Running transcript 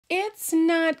It's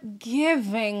not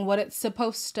giving what it's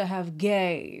supposed to have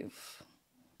gave.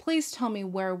 Please tell me,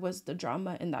 where was the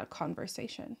drama in that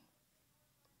conversation?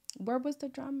 Where was the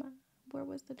drama? Where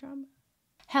was the drama?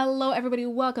 Hello, everybody.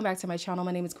 Welcome back to my channel.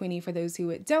 My name is Queenie. For those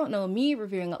who don't know me,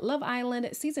 reviewing Love Island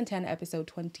Season 10, Episode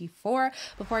 24.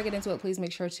 Before I get into it, please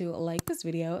make sure to like this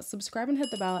video, subscribe and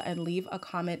hit the bell, and leave a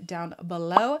comment down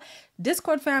below.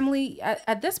 Discord family,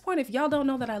 at this point, if y'all don't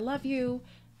know that I love you,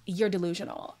 you're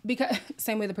delusional. Because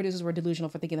same way the producers were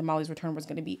delusional for thinking that Molly's return was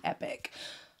going to be epic.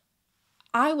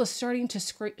 I was starting to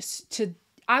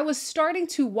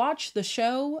watch the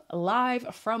show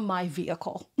live from my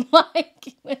vehicle.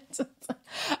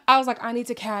 I was like, I need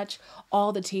to catch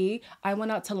all the tea. I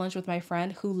went out to lunch with my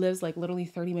friend who lives like literally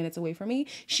 30 minutes away from me.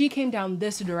 She came down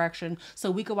this direction so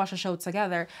we could watch the show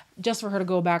together, just for her to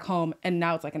go back home. And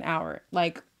now it's like an hour.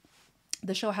 Like,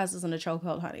 the show has us in a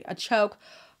chokehold, honey. A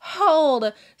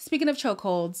chokehold. Speaking of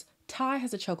chokeholds, Ty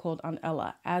has a chokehold on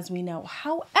Ella, as we know.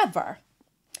 However,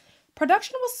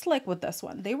 production was slick with this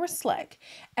one. They were slick.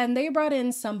 And they brought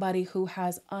in somebody who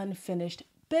has unfinished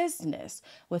business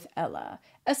with Ella.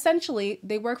 Essentially,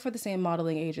 they work for the same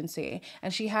modeling agency.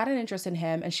 And she had an interest in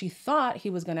him. And she thought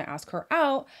he was going to ask her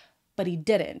out, but he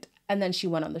didn't. And then she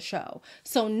went on the show.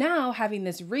 So now having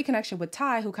this reconnection with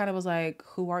Ty, who kind of was like,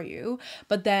 who are you?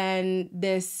 But then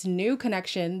this new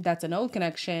connection, that's an old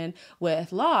connection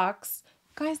with Locks.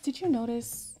 Guys, did you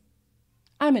notice?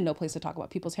 I'm in no place to talk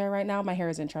about people's hair right now. My hair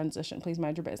is in transition. Please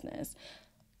mind your business.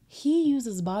 He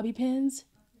uses bobby pins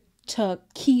to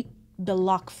keep the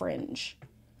lock fringe.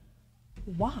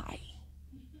 Why?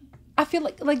 I feel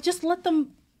like just let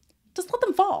them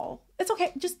fall. It's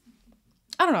okay.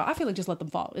 I don't know. I feel like just let them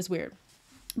fall. It's weird.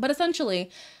 But essentially,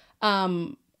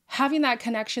 having that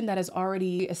connection that is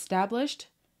already established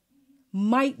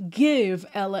might give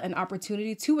Ella an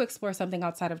opportunity to explore something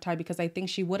outside of Ty, because I think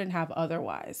she wouldn't have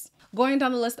otherwise. Going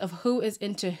down the list of who is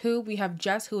into who, we have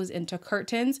Jess, who is into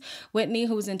curtains, Whitney,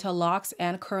 who's into locks,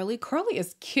 and Curly. Curly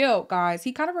is cute, guys.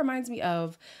 He kind of reminds me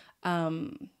of,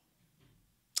 oh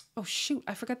shoot,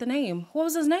 I forgot the name. What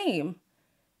was his name?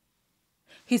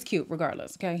 He's cute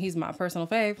regardless, okay? He's my personal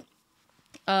fave.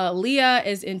 Leah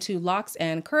is into locks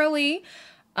and Curly.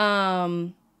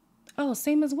 Oh,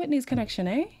 same as Whitney's connection,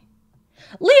 eh?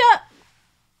 Leah,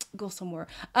 go somewhere.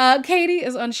 Katie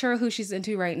is unsure who she's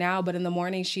into right now, but in the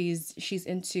morning she's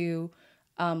into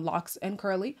locks and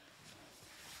Curly.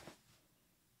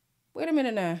 Wait a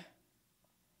minute now.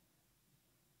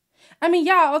 I mean,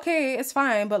 yeah, okay, it's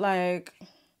fine, but like,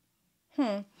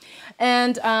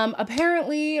 And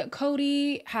apparently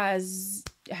Cody has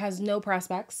no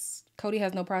prospects. Cody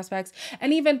has no prospects.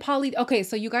 And even Pauly. Okay,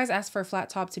 so you guys asked for Flat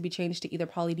Top to be changed to either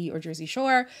Pauly D or Jersey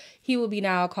Shore. He will be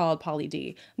now called Pauly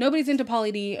D. Nobody's into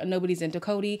Pauly D. Nobody's into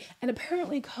Cody. And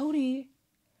apparently Cody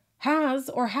has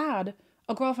or had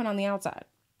a girlfriend on the outside.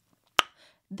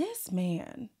 This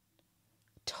man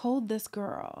told this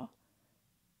girl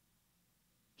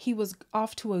he was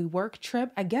off to a work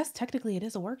trip. I guess technically it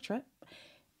is a work trip.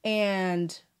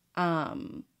 And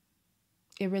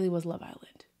it really was Love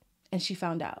Island. And she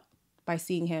found out by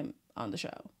seeing him on the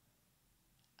show.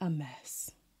 A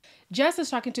mess. Jess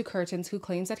is talking to Curtains, who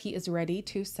claims that he is ready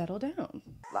to settle down.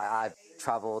 Like, I've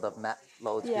travelled, I've met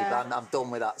loads of people. I'm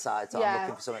done with that side, so I'm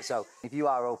looking for something. So if you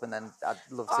are open, then I'd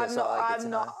love to get to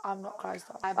know. I'm not closed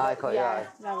off. I caught your eye.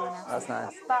 No, that's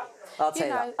nice. I'll take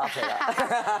that. I'll take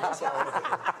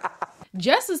that.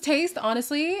 Jess's taste,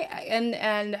 honestly,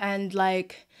 and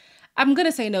like, I'm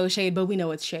gonna say no shade, but we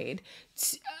know it's shade.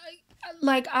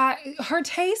 Her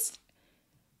taste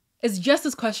is just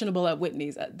as questionable at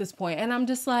Whitney's at this point. And I'm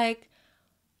just like,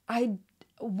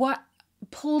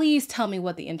 please tell me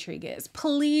what the intrigue is.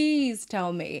 Please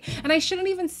tell me. And I shouldn't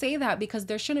even say that, because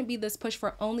there shouldn't be this push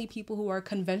for only people who are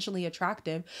conventionally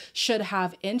attractive should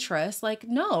have interest. Like,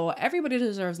 no, everybody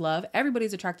deserves love.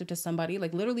 Everybody's attracted to somebody.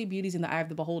 Like, literally, beauty's in the eye of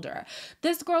the beholder.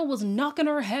 This girl was knocking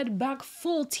her head back,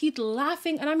 full teeth,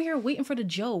 laughing. And I'm here waiting for the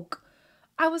joke.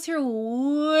 I was here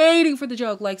waiting for the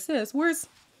joke. Like, sis, where's...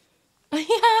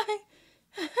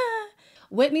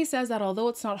 Whitney says that although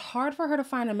it's not hard for her to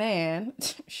find a man,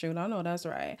 shoot, I know that's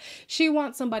right, she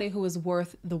wants somebody who is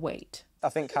worth the wait. I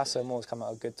think Casa Moore's come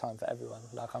at a good time for everyone.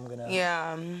 Like, I'm gonna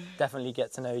definitely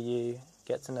get to know you,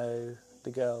 get to know the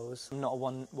girls. I'm not a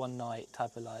one night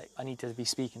type of, like, I need to be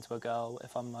speaking to a girl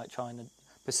if I'm like trying to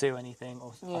pursue anything,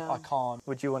 or I can't.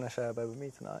 Would you want to share a bed with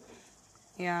me tonight?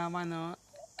 Yeah, why not?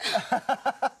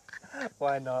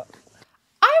 Why not?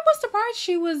 I was surprised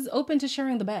she was open to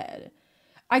sharing the bed.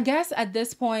 I guess at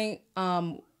this point,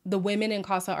 the women in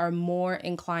Casa are more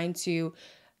inclined to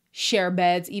share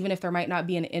beds, even if there might not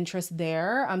be an interest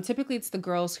there. Typically, it's the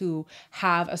girls who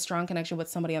have a strong connection with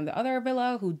somebody on the other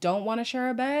villa who don't want to share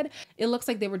a bed. It looks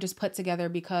like they were just put together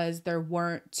because there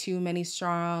weren't too many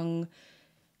strong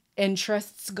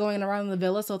interests going around the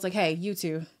villa. So it's like, hey, you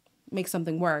two, make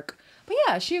something work. But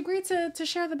yeah, she agreed to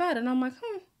share the bed. And I'm like,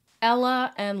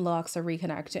 Ella and Lux are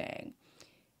reconnecting.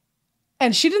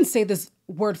 And she didn't say this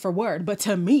word for word, but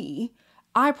to me,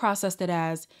 I processed it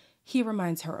as, he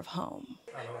reminds her of home.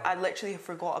 I literally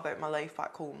forgot about my life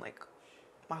back home, like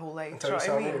my whole life. Do you know what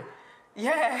I mean?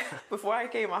 Yeah. Before I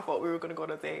came, I thought we were going to go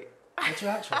on a date. Did you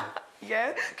actually?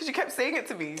 Yeah, because you kept saying it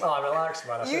to me. Oh, relax,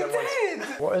 man. You did.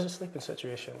 What is the sleeping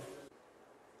situation?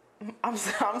 I'm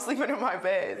sleeping in my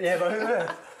bed. Yeah, but who's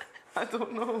there? I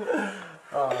don't know.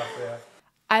 Oh, yeah.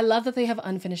 I love that they have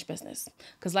unfinished business.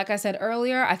 Because like I said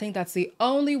earlier, I think that's the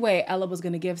only way Ella was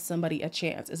going to give somebody a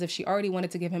chance, is if she already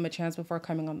wanted to give him a chance before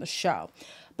coming on the show.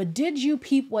 But did you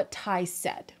peep what Ty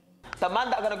said? The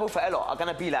man that are going to go for Ella are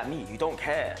going to be like me, you don't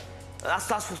care. That's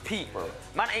what's peak, bro.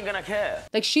 Man ain't going to care.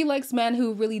 Like, she likes men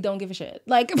who really don't give a shit.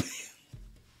 Like,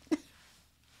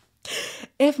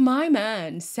 if my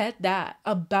man said that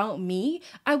about me,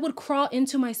 I would crawl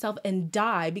into myself and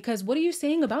die, because what are you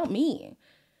saying about me?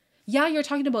 Yeah, you're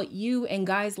talking about you and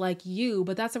guys like you,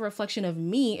 but that's a reflection of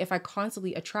me if I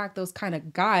constantly attract those kind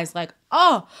of guys. Like,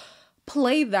 oh,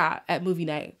 play that at movie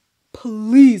night.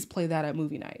 Please play that at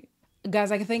movie night.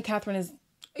 Guys, I think Catherine is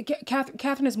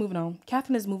moving on.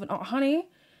 Catherine is moving on. Honey,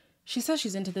 she says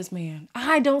she's into this man.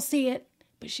 I don't see it,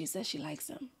 but she says she likes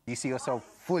him. You see yourself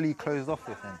fully closed off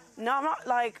with him? No, I'm not,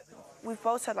 like, we've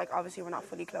both said, like, obviously we're not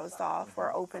fully closed off.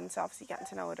 We're open to obviously getting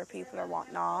to know other people or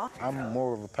whatnot. I'm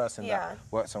more of a person that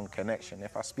works on connection.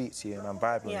 If I speak to you and I'm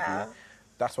vibing with you,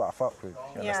 that's what I fuck with.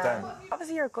 You understand?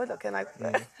 Obviously you're good looking, like.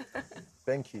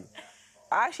 Thank you.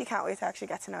 I actually can't wait to actually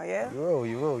get to know you.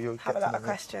 You will. You'll have a lot of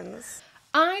questions.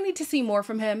 I need to see more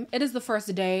from him. It is the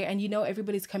first day, and you know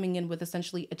everybody's coming in with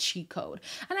essentially a cheat code.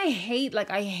 And I hate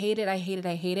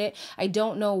it. I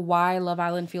don't know why Love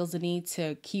Island feels the need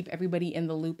to keep everybody in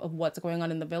the loop of what's going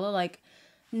on in the villa. Like,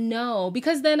 no.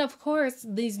 Because then, of course,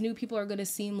 these new people are going to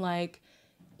seem like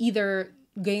either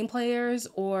game players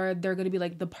or they're going to be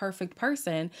like the perfect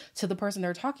person to the person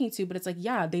they're talking to. But it's like,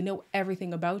 yeah, they know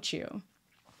everything about you.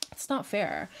 It's not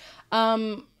fair.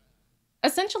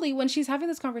 Essentially, when she's having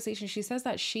this conversation, she says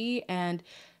that she and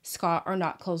Scott are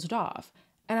not closed off.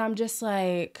 And I'm just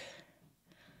like,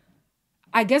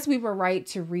 I guess we were right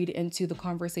to read into the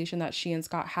conversation that she and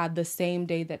Scott had the same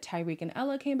day that Tyreek and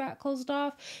Ella came back closed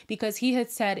off, because he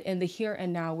had said in the here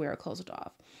and now we're closed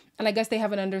off. And I guess they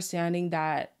have an understanding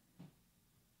that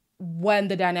when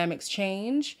the dynamics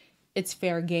change, it's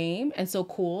fair game. And so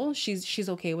cool, she's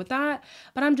okay with that.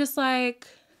 But I'm just like,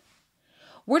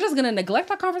 we're just going to neglect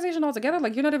that conversation altogether.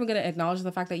 Like, you're not even going to acknowledge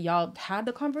the fact that y'all had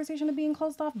the conversation of being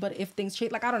closed off. But if things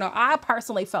change, like, I don't know. I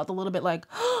personally felt a little bit like,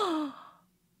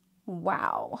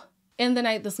 wow. In the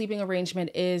night, the sleeping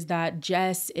arrangement is that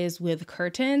Jess is with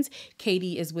Curtains,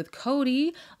 Katie is with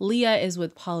Cody, Leah is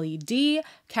with Polly D,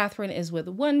 Catherine is with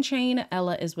One Chain,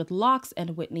 Ella is with Locks,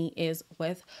 and Whitney is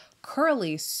with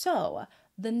Curly. So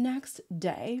the next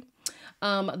day,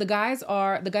 the guys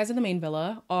in the main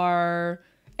villa are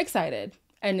excited.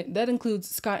 And that includes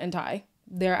Scott and Ty.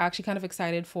 They're actually kind of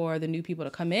excited for the new people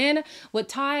to come in. With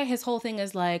Ty, his whole thing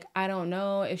is like, I don't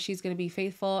know if she's going to be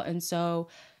faithful. And so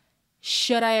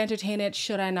should I entertain it?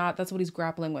 Should I not? That's what he's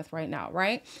grappling with right now,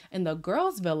 right? In the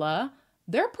girls' villa,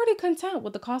 they're pretty content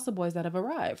with the Costa boys that have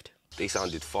arrived. They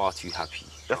sounded far too happy.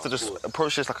 You have to just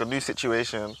approach this like a new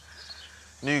situation,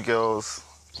 new girls.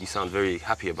 You sound very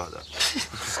happy about that.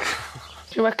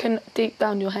 Do you reckon deep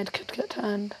down your head could get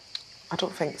turned? I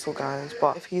don't think so, guys.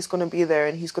 But if he's going to be there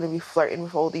and he's going to be flirting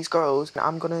with all these girls,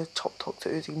 I'm going to talk to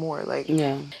Uzi more. Like,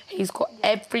 yeah. He's got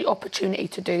every opportunity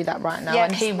to do that right now,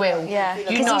 and he will. Yeah,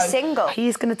 because he's single.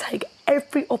 He's going to take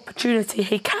every opportunity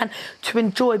he can to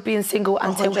enjoy being single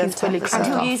until he's fully closed off.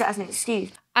 And he'll use it as an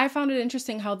excuse. I found it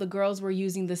interesting how the girls were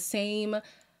using the same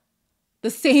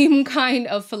kind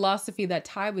of philosophy that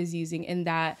Ty was using, in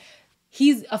that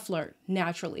he's a flirt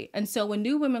naturally. And so when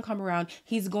new women come around,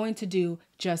 he's going to do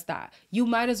just that. You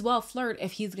might as well flirt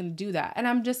if he's going to do that. And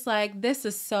I'm just like, this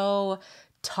is so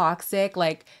toxic.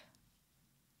 Like,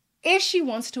 if she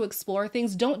wants to explore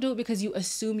things, don't do it because you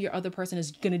assume your other person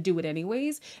is going to do it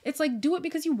anyways. It's like, do it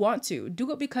because you want to.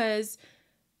 Do it because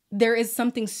there is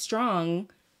something strong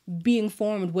being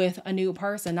formed with a new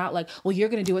person. Not like, well, you're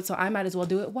going to do it, so I might as well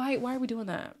do it. Why are we doing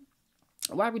that?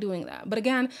 Why are we doing that? But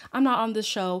again, I'm not on this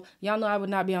show. Y'all know I would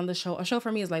not be on this show. A show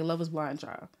for me is like Love is Blind,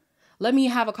 child. Let me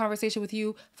have a conversation with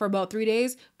you for about 3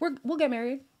 days. We'll get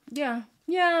married. Yeah,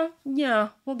 yeah,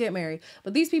 we'll get married.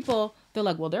 But these people, they're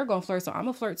like, well, they're going to flirt, so I'm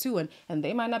going to flirt too. And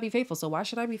they might not be faithful, so why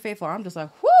should I be faithful? I'm just like,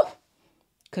 whew,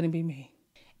 couldn't be me.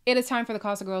 It is time for the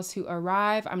Casa girls to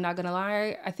arrive. I'm not going to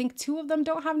lie. I think 2 of them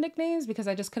don't have nicknames because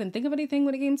I just couldn't think of anything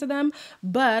when it came to them.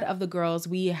 But of the girls,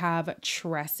 we have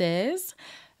Tresses,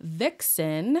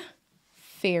 Vixen,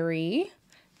 Fairy,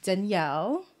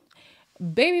 Danielle,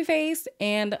 Babyface,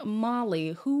 and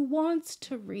Molly, who wants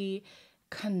to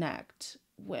reconnect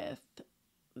with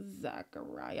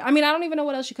Zachariah. I mean, I don't even know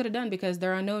what else she could have done because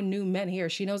there are no new men here.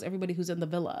 She knows everybody who's in the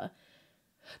villa.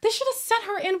 They should have sent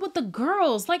her in with the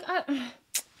girls. Like,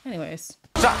 anyways.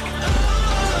 Zach!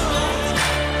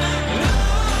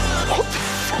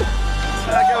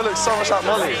 That girl looks so much like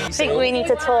Molly. I think we need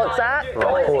to talk, Zach.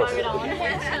 Of course.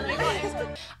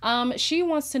 She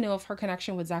wants to know if her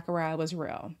connection with Zachariah was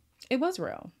real. It was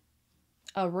real.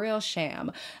 A real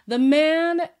sham. The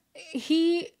man,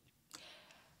 he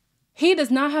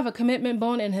does not have a commitment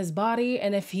bone in his body.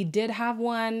 And if he did have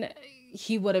one,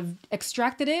 he would have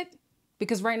extracted it.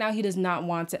 Because right now he does not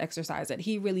want to exercise it.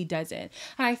 He really doesn't.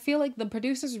 And I feel like the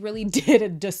producers really did a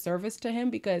disservice to him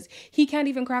because he can't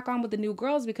even crack on with the new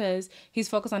girls because he's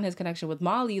focused on his connection with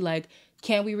Molly. Like,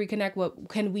 can we reconnect?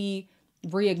 Can we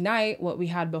reignite what we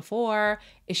had before?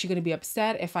 Is she going to be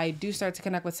upset if I do start to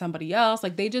connect with somebody else?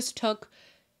 Like, they just took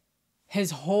his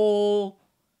whole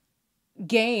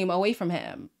game away from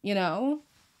him, you know?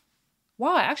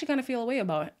 Wow, I actually kind of feel a way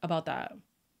about that.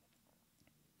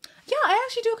 Yeah, I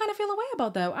actually do kind of feel a way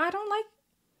about that. I don't like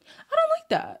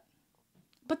that.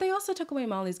 But they also took away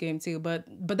Molly's game too. But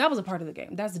that was a part of the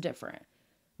game. That's different.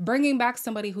 Bringing back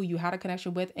somebody who you had a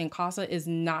connection with in Casa is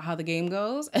not how the game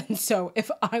goes. And so if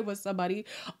I was somebody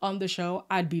on the show,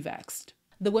 I'd be vexed.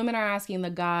 The women are asking the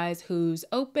guys who's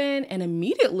open, and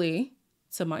immediately,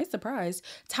 to my surprise,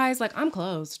 Ty's like, I'm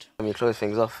closed. I mean, closed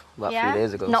things off about 3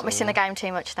 days ago. Not missing the game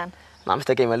too much then? I miss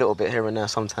the game a little bit here and there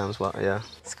sometimes, but yeah.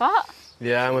 Scott?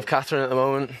 Yeah, I'm with Catherine at the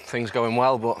moment. Things going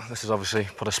well, but this has obviously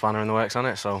put a spanner in the works on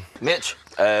it, so... Mitch?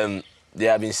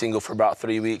 Yeah, I've been single for about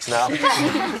 3 weeks now.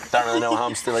 Don't really know how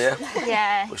I'm still here.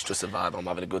 Yeah. But it's just a vibe. I'm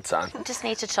having a good time. Just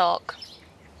need to talk.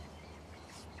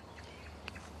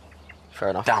 Fair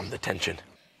enough. Damn the tension.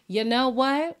 You know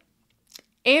what?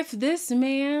 If this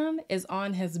man is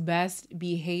on his best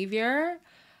behavior,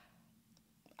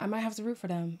 I might have to root for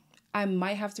them.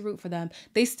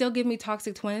 They still give me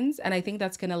toxic twins, and I think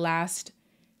that's going to last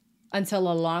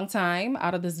until a long time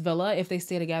out of this villa if they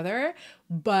stay together.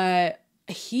 But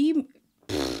he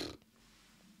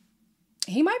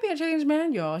might be a changed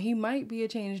man, y'all. He might be a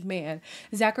changed man.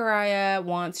 Zachariah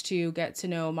wants to get to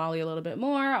know Molly a little bit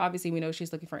more. Obviously, we know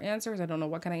she's looking for answers. I don't know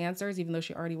what kind of answers, even though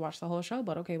she already watched the whole show.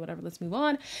 But okay, whatever. Let's move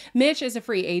on. Mitch is a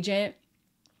free agent.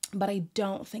 But I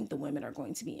don't think the women are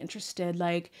going to be interested.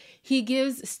 Like, he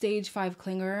gives stage 5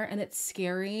 clinger and it's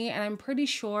scary. And I'm pretty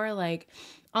sure, like,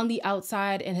 on the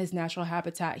outside in his natural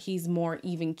habitat, he's more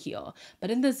even keel.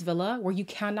 But in this villa where you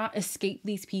cannot escape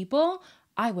these people,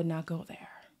 I would not go there.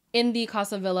 In the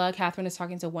Casa Villa, Catherine is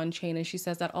talking to One Chain, and she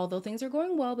says that although things are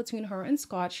going well between her and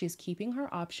Scott, she's keeping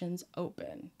her options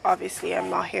open. Obviously, I'm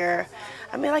not here.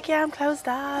 I mean, like, yeah, I'm closed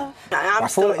off. I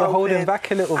feel like you're holding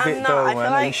back a little bit, though, man.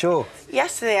 Are you sure?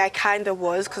 Yesterday, I kind of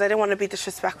was, because I didn't want to be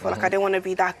disrespectful. Like, I didn't want to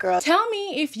be that girl. Tell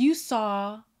me if you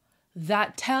saw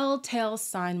that telltale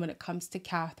sign when it comes to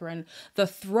Catherine. The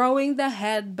throwing the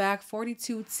head back,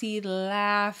 42T,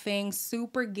 laughing,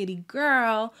 super giddy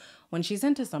girl when she's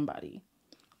into somebody.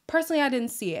 Personally, I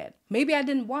didn't see it. Maybe I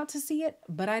didn't want to see it,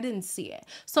 but I didn't see it.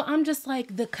 So I'm just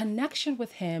like, the connection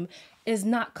with him is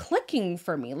not clicking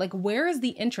for me. Like, where is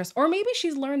the interest? Or maybe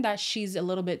she's learned that she's a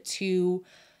little bit too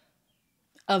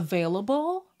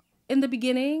available in the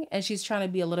beginning and she's trying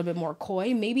to be a little bit more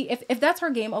coy. Maybe if that's her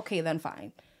game, okay, then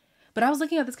fine. But I was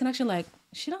looking at this connection like,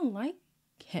 she don't like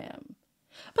him.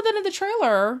 But then in the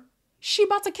trailer, she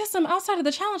about to kiss him outside of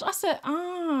the challenge. I said,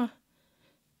 I'm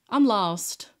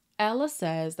lost. Ella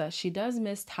says that she does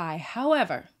miss Ty.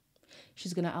 However,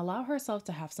 she's going to allow herself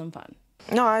to have some fun.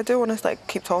 No, I do want to like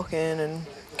keep talking and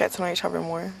get to know each other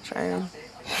more. Well,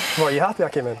 are you happy I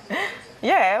came in?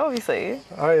 Yeah, obviously.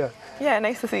 Oh, yeah. Yeah,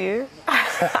 nice to see you.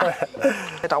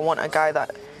 I want a guy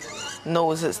that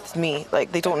knows it's me.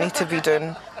 Like, they don't need to be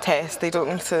doing tests. They don't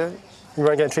need to... You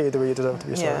weren't getting treated the way you deserve to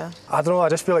be, so... Yeah. I don't know, I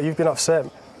just feel like you've been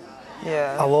upset.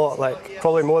 Yeah. A lot, like,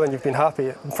 probably more than you've been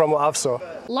happy from what I've saw.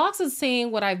 Lox is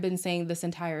saying what I've been saying this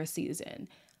entire season.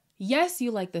 Yes, you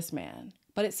like this man,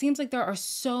 but it seems like there are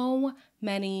so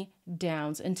many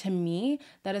downs. And to me,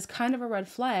 that is kind of a red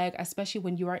flag, especially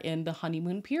when you are in the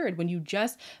honeymoon period. When you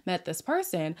just met this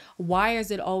person, why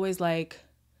is it always like,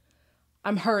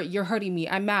 I'm hurt, you're hurting me,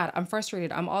 I'm mad, I'm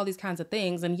frustrated, I'm all these kinds of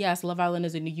things. And yes, Love Island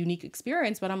is a unique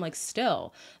experience, but I'm like,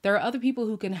 still, there are other people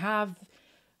who can have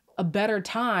a better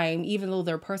time even though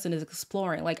their person is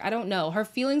exploring. Like, I don't know. Her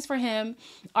feelings for him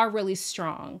are really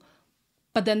strong.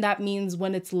 But then that means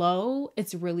when it's low,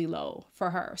 it's really low for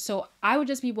her. So I would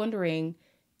just be wondering,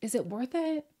 is it worth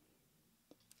it?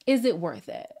 Is it worth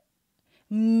it?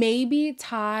 Maybe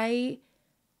Ty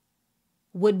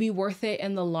would be worth it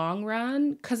in the long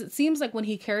run, because it seems like when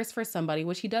he cares for somebody,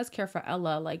 which he does care for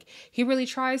Ella, like he really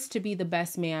tries to be the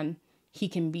best man he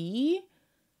can be,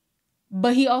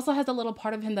 but he also has a little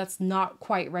part of him that's not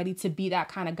quite ready to be that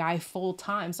kind of guy full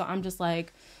time. So I'm just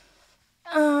like,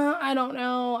 I don't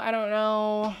know.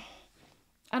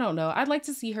 I'd like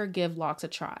to see her give Locks a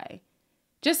try,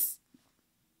 just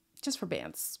for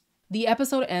bands. The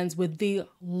episode ends with the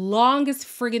longest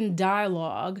friggin'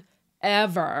 dialogue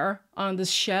ever on the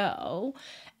show.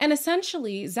 And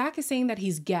essentially, Zach is saying that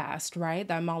he's gassed, right?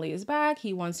 That Molly is back.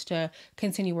 He wants to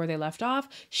continue where they left off.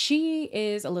 She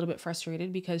is a little bit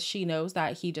frustrated because she knows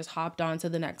that he just hopped on to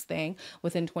the next thing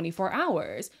within 24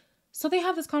 hours. So they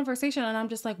have this conversation and I'm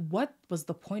just like, what was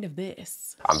the point of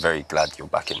this? I'm very glad you're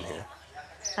back in here.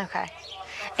 Okay.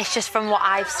 It's just from what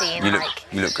I've seen, you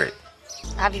look great.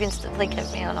 Have you been still thinking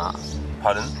of me or not?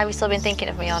 Pardon? Have you still been thinking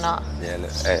of me or not? Yeah,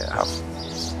 look, I have.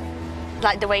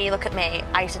 Like the way you look at me,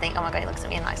 I used to think, oh my God, he looks at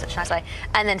me in like such a nice way.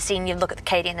 And then seeing you look at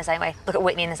Katie in the same way, look at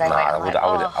Whitney in the same way.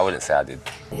 I wouldn't say I did.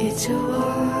 It's a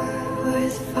war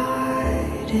worth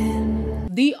fighting.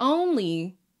 The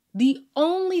only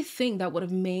thing that would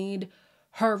have made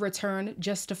her return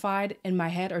justified in my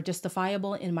head, or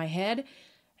justifiable in my head,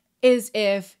 is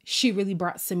if she really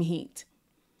brought some heat.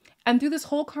 And through this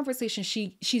whole conversation,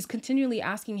 she's continually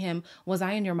asking him, was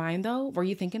I in your mind though? Were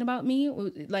you thinking about me?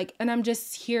 Like, and I'm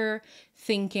just here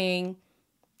thinking,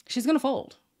 she's gonna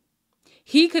fold.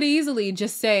 He could easily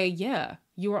just say, yeah,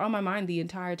 you were on my mind the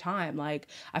entire time. Like,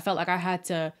 I felt like I had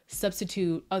to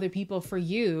substitute other people for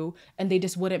you and they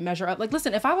just wouldn't measure up. Like,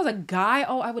 listen, if I was a guy,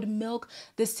 I would milk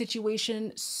this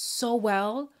situation so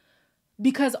well,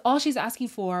 because all she's asking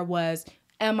for was,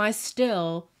 am I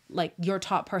still like your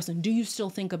top person? Do you still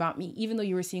think about me even though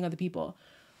you were seeing other people?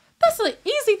 That's an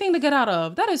easy thing to get out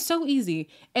of. That is so easy.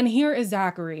 And here is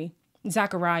Zachariah,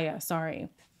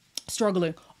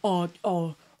 struggling.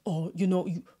 You know,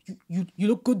 you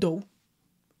look good though.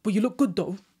 But you look good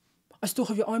though. I still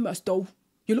have your eye mask though.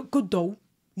 You look good though.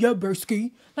 Yeah,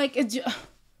 Bursky. Like, it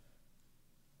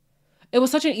was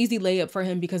such an easy layup for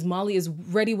him because Molly is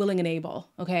ready, willing, and able.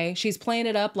 Okay, she's playing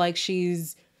it up like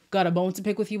she's got a bone to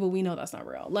pick with you, but we know that's not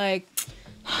real. Like,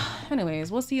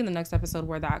 anyways, we'll see in the next episode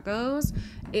where that goes.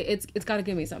 It's got to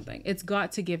give me something. It's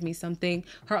got to give me something.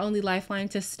 Her only lifeline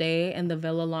to stay in the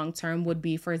villa long term would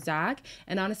be for Zach.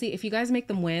 And honestly, if you guys make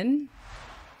them win,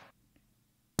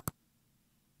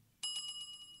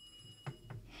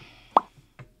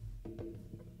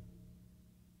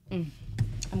 I'm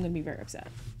gonna be very upset.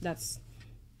 That's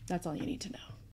all you need to know.